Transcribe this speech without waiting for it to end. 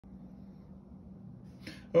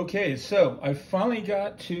Okay, so I finally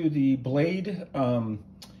got to the blade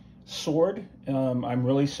sword. I'm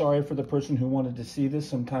really sorry for the person who wanted to see this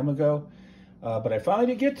some time ago, but I finally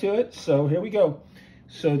did get to it, so here we go.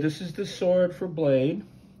 So this is the sword for blade,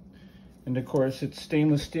 and of course it's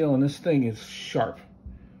stainless steel, and this thing is sharp,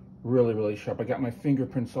 really, really sharp. I got my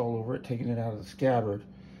fingerprints all over it, taking it out of the scabbard,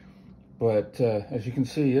 but as you can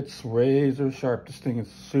see, it's razor sharp. This thing is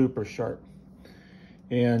super sharp.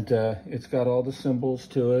 And it's got all the symbols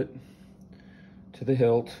to it, to the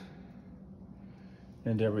hilt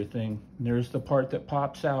and everything. And there's the part that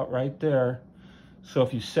pops out right there. So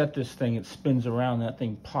if you set this thing, it spins around, that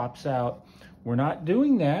thing pops out. We're not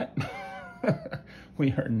doing that.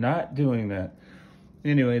 We are not doing that.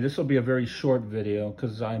 Anyway, this will be a very short video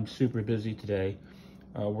because I'm super busy today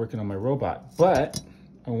working on my robot. But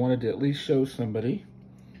I wanted to at least show somebody.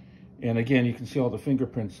 And again, you can see all the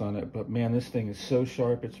fingerprints on it, but man, this thing is so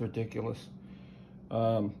sharp, it's ridiculous.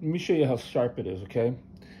 Let me show you how sharp it is, okay?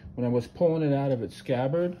 When I was pulling it out of its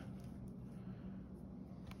scabbard,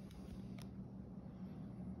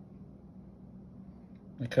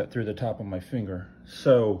 I cut through the top of my finger.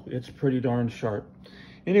 So it's pretty darn sharp.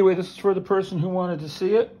 Anyway, this is for the person who wanted to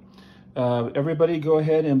see it. Everybody go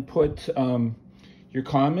ahead and put your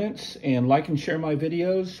comments and like and share my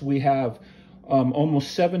videos. We have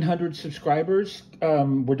almost 700 subscribers.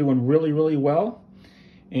 We're doing really, really well,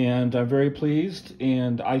 and I'm very pleased.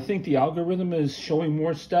 And I think the algorithm is showing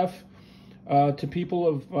more stuff to people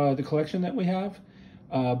of the collection that we have.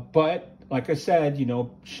 But like I said, you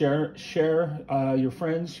know, share your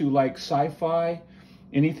friends who like sci-fi,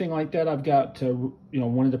 anything like that. I've got you know,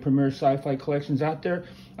 one of the premier sci-fi collections out there.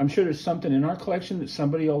 I'm sure there's something in our collection that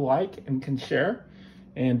somebody will like and can share,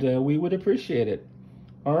 and we would appreciate it.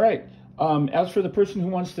 All right. As for the person who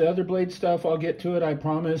wants the other blade stuff, I'll get to it, I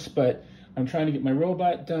promise, but I'm trying to get my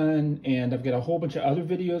robot done, and I've got a whole bunch of other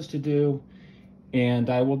videos to do,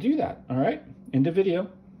 and I will do that, all right? End of video.